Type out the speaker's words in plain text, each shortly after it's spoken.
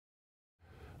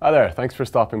Hi there, thanks for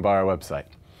stopping by our website.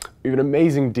 We have an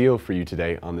amazing deal for you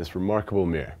today on this remarkable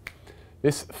mirror.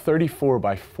 This 34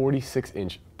 by 46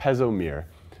 inch Pezzo mirror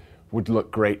would look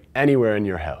great anywhere in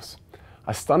your house.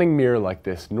 A stunning mirror like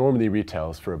this normally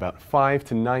retails for about $500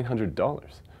 to $900,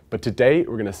 but today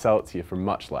we're going to sell it to you for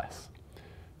much less.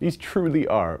 These truly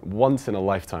are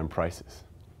once-in-a-lifetime prices.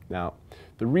 Now,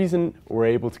 the reason we're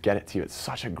able to get it to you at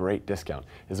such a great discount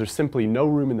is there's simply no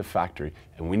room in the factory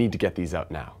and we need to get these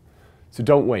out now. So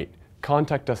don't wait.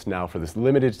 Contact us now for this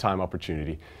limited time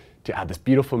opportunity to add this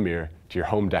beautiful mirror to your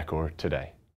home decor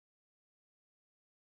today.